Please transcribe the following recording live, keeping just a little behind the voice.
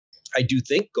I do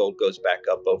think gold goes back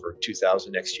up over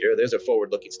 2,000 next year. There's a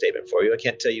forward-looking statement for you. I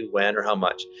can't tell you when or how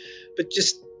much, but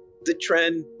just the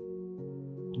trend,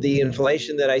 the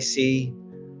inflation that I see,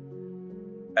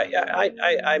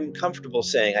 I'm comfortable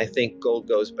saying I think gold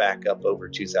goes back up over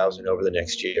 2,000 over the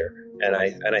next year, and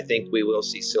I think we will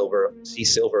see silver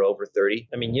over 30.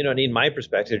 I mean, you don't need my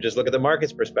perspective; just look at the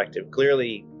market's perspective.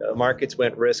 Clearly, markets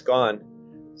went risk on.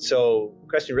 So, the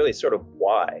question really is sort of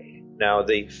why. Now,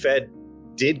 the Fed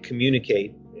did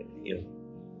communicate,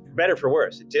 for better or for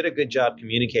worse. It did a good job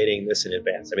communicating this in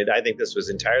advance. I mean, I think this was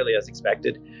entirely as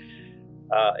expected.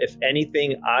 If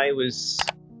anything, I was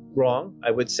wrong,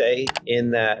 I would say,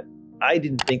 in that I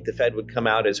didn't think the Fed would come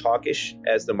out as hawkish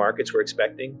as the markets were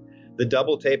expecting. The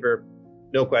double taper,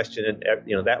 no question, and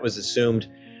that was assumed.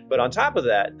 But on top of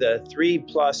that, the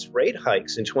 3+ rate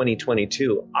hikes in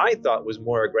 2022, I thought was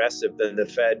more aggressive than the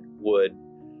Fed would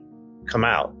come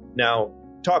out. Now,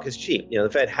 talk is cheap. The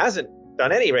Fed hasn't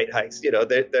done any rate hikes.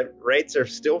 The rates are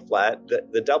still flat.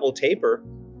 The double taper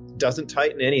doesn't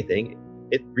tighten anything.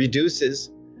 It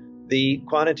reduces the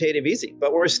quantitative easing,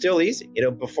 but we're still easing.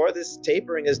 Before this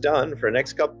tapering is done for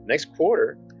next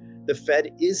quarter, the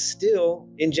Fed is still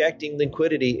injecting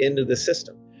liquidity into the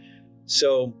system.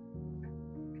 So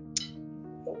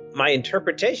my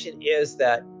interpretation is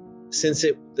that since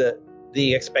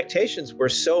the expectations were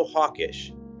so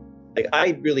hawkish,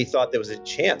 I really thought there was a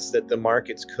chance that the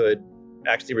markets could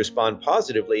actually respond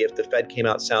positively if the Fed came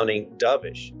out sounding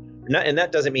dovish. And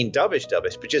that doesn't mean dovish,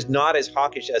 but just not as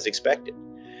hawkish as expected.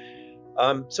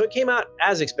 So it came out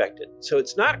as expected. So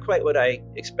it's not quite what I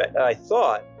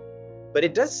thought, but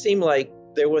it does seem like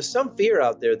there was some fear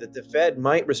out there that the Fed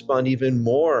might respond even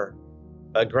more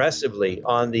aggressively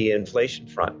on the inflation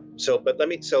front. So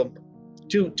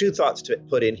two thoughts to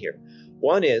put in here.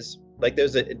 One is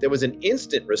there was an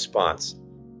instant response,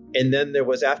 and then there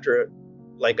was after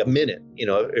a minute,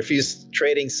 if he's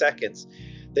trading seconds,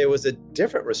 there was a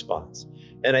different response.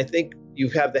 And I think you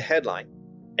have the headline,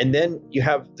 and then you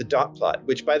have the dot plot,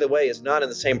 which, by the way, is not in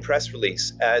the same press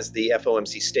release as the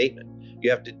FOMC statement. You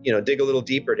have to, dig a little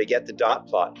deeper to get the dot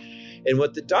plot. And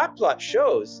what the dot plot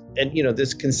shows, and,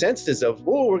 this consensus of,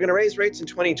 we're going to raise rates in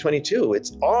 2022,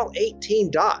 it's all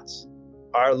 18 dots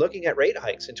are looking at rate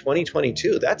hikes in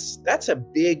 2022. That's a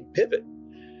big pivot.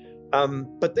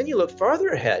 But then you look farther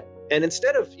ahead, and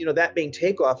instead of, that being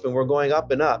takeoff and we're going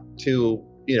up and up to,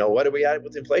 what are we at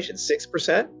with inflation?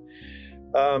 6%?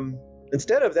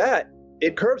 Instead of that,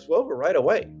 it curves over right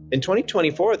away. In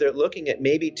 2024, they're looking at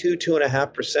maybe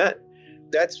 2.5%.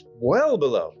 That's well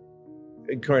below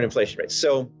current inflation rates.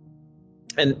 So,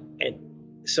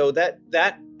 so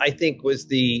that I think was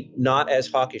the not as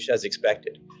hawkish as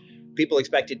expected. People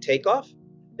expected takeoff,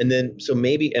 and then so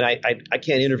maybe, and I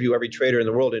can't interview every trader in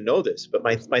the world and know this, but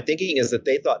my thinking is that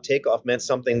they thought takeoff meant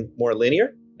something more linear,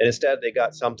 and instead they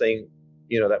got something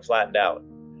that flattened out.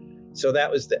 So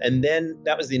that was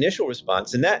the initial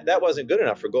response, and that wasn't good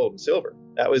enough for gold and silver.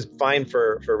 That was fine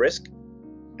for risk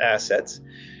assets,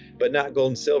 but not gold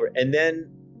and silver. And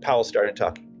then Powell started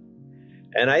talking,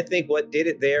 and I think what did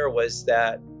it there was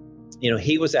that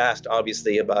he was asked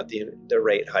obviously about the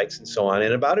rate hikes and so on,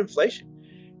 and about inflation,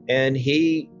 and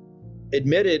he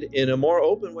admitted in a more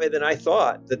open way than I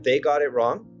thought that they got it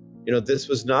wrong. This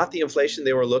was not the inflation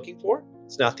they were looking for.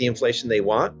 It's not the inflation they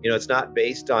want. It's not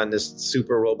based on this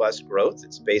super robust growth.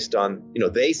 It's based on,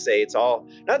 they say it's all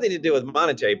nothing to do with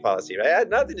monetary policy, right? It had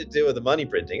nothing to do with the money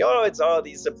printing. Oh, it's all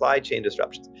these supply chain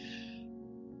disruptions.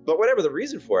 But whatever the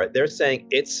reason for it, they're saying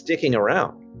it's sticking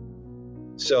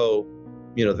around. So,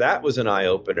 that was an eye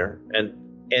opener.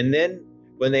 And then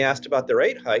when they asked about the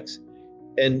rate hikes,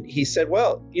 and he said,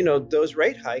 well, those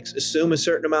rate hikes assume a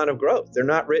certain amount of growth. They're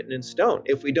not written in stone.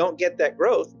 If we don't get that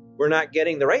growth, we're not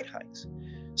getting the rate hikes.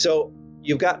 So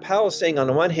you've got Powell saying, on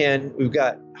the one hand, we've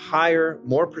got higher,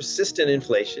 more persistent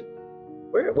inflation.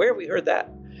 Where have we heard that?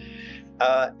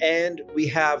 And we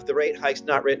have the rate hikes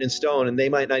not written in stone, and they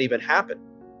might not even happen.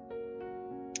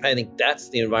 I think that's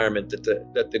the environment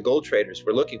that the gold traders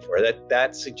were looking for.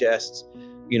 That suggests,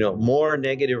 more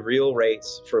negative real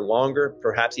rates for longer,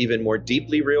 perhaps even more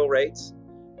deeply real rates.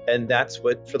 And that's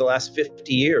what, for the last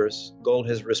 50 years, gold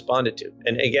has responded to.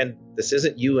 And again, this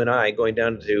isn't you and I going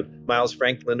down to Miles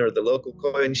Franklin or the local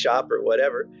coin shop or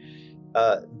whatever.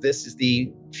 This is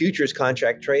the futures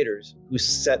contract traders who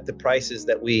set the prices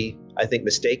that we, I think,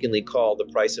 mistakenly call the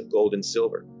price of gold and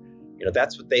silver.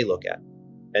 That's what they look at.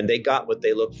 And they got what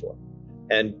they look for.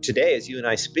 And today, as you and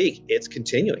I speak, it's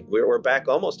continuing. We're back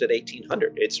almost at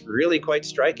 1800. It's really quite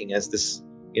striking as this,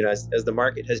 as the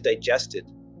market has digested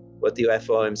what the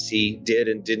FOMC did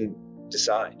and didn't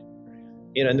decide.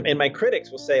 And my critics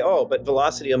will say, oh, but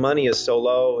velocity of money is so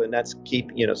low, and that's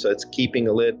so it's keeping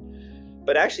a lid.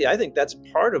 But actually, I think that's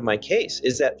part of my case,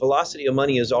 is that velocity of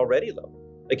money is already low.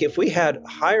 Like if we had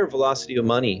higher velocity of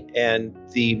money and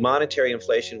the monetary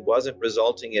inflation wasn't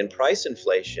resulting in price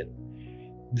inflation,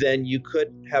 then you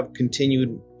could have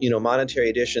continued, monetary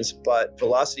additions, but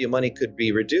velocity of money could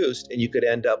be reduced and you could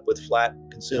end up with flat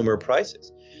consumer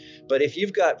prices. But if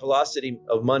you've got velocity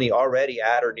of money already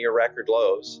at or near record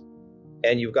lows,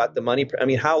 and you've got the money,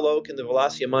 how low can the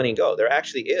velocity of money go? There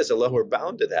actually is a lower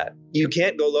bound to that. You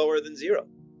can't go lower than zero.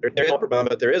 There's an upper bound,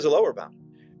 but there is a lower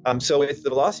bound. So with the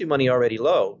velocity of money already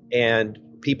low and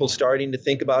people starting to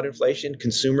think about inflation,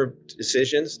 consumer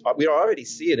decisions, we already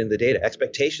see it in the data.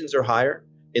 Expectations are higher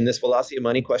in this velocity of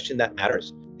money question. That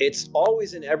matters. It's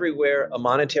always and everywhere a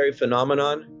monetary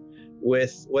phenomenon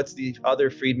with, what's the other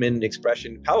Friedman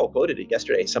expression? Powell quoted it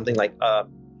yesterday, something like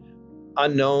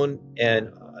unknown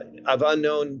and of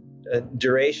unknown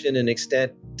duration and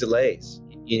extent delays.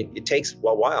 It takes a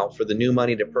while for the new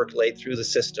money to percolate through the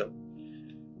system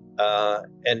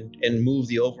and move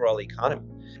the overall economy.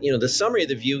 The summary of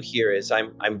the view here is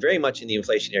I'm very much in the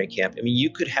inflationary camp. You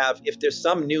could have, if there's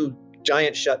some new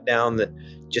giant shutdown that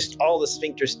just all the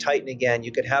sphincters tighten again,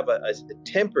 you could have a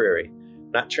temporary,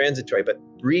 not transitory, but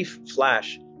brief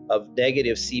flash of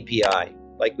negative CPI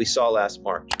like we saw last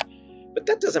March. But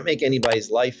that doesn't make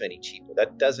anybody's life any cheaper.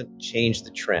 That doesn't change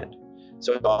the trend.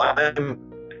 So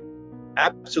I'm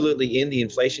absolutely in the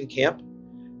inflation camp.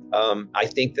 I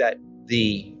think that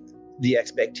the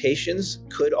expectations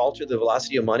could alter the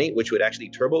velocity of money, which would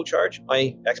actually turbocharge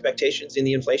my expectations in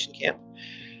the inflation camp.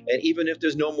 And even if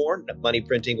there's no more money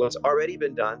printing, what's already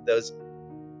been done, those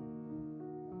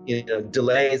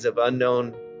delays of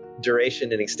unknown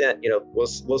duration and extent,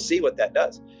 we'll see what that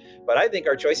does. But I think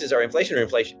our choices are inflation or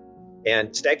inflation, and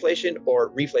stagflation or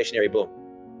reflationary boom.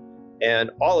 And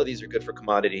all of these are good for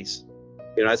commodities.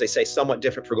 As I say, somewhat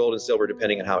different for gold and silver,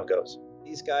 depending on how it goes.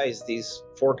 These guys, these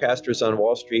forecasters on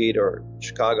Wall Street or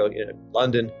Chicago,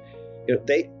 London,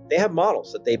 they have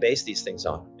models that they base these things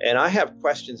on. And I have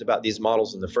questions about these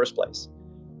models in the first place.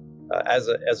 As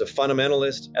a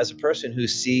fundamentalist, as a person who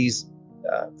sees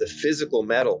the physical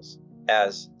metals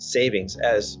as savings,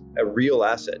 as a real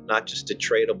asset, not just a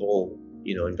tradable,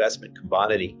 investment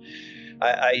commodity,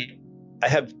 I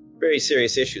have very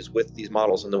serious issues with these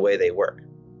models and the way they work.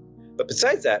 But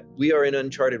besides that, we are in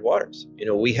uncharted waters.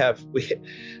 We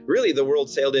really, the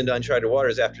world sailed into uncharted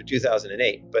waters after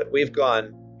 2008, but we've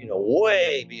gone,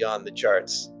 way beyond the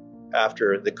charts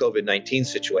after the COVID-19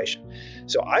 situation.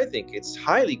 So I think it's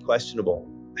highly questionable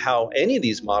how any of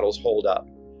these models hold up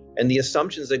and the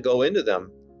assumptions that go into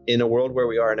them in a world where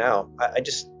we are now.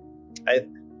 It's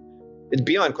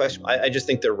beyond question. I just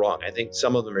think they're wrong. I think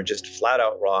some of them are just flat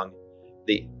out wrong.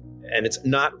 And it's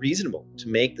not reasonable to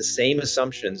make the same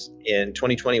assumptions in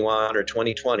 2021 or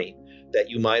 2020 that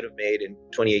you might have made in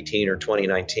 2018 or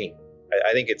 2019.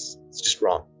 I think it's just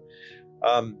wrong.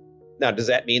 Now, does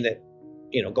that mean that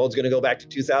gold's going to go back to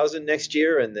 2000 next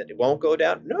year and that it won't go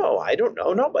down? No, I don't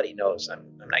know. Nobody knows. I'm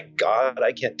like God.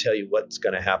 I can't tell you what's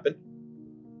going to happen.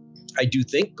 I do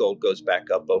think gold goes back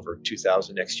up over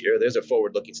 2000 next year. There's a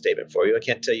forward-looking statement for you. I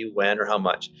can't tell you when or how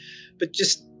much, but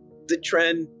just the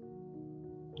trend,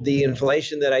 the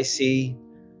inflation that I see,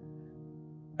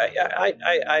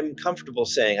 I'm comfortable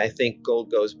saying I think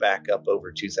gold goes back up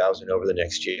over 2000 over the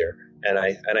next year, and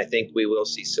I think we will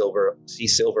see silver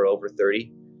over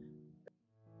 30